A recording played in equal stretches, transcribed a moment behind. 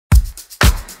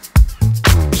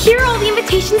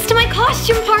invitations to my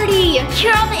costume party.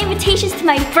 Here are all the invitations to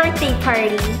my birthday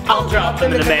party. I'll drop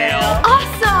them in the mail.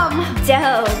 Awesome.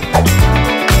 Dope.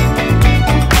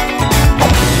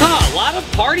 Huh, a lot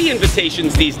of party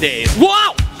invitations these days.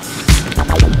 Wow!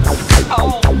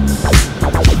 Oh.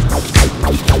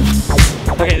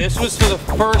 Okay, this was for the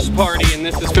first party and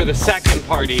this is for the second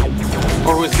party.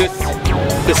 Or was this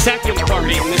the second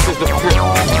party and this is the first?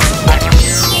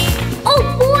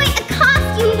 Oh boy, a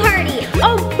costume party.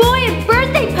 Oh boy, a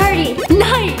birthday party.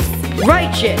 Nice.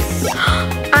 Righteous.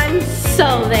 I'm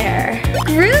so there.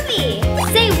 Groovy.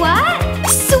 Say what?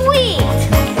 Sweet.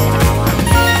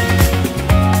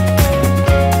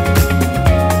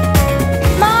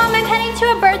 Mom, I'm heading to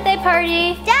a birthday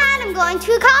party. Dad, I'm going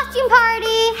to a costume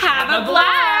party. Have a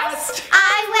blast!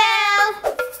 I will.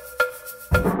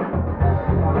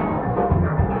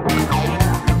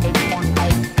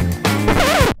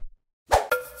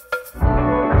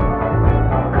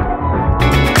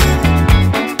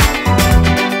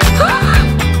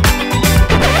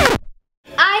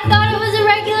 I thought it was a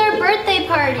regular birthday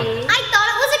party. I thought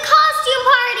it was a costume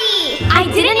party. I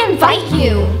didn't invite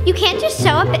you. You can't just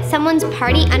show up at someone's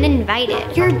party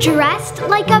uninvited. You're dressed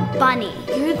like a bunny.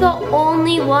 You're the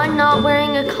only one not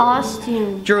wearing a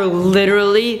costume. You're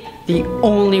literally the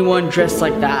only one dressed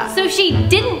like that. So she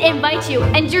didn't invite you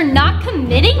and you're not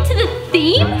committing to the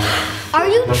theme? Are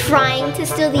you trying to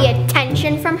steal the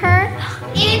attention from her?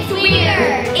 It's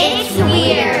weird. It's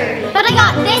weird. But I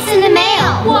got this in the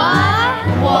mail. What?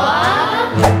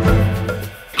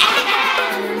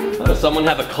 Does someone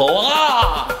have a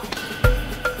claw?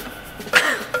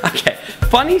 Okay,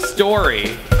 funny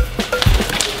story.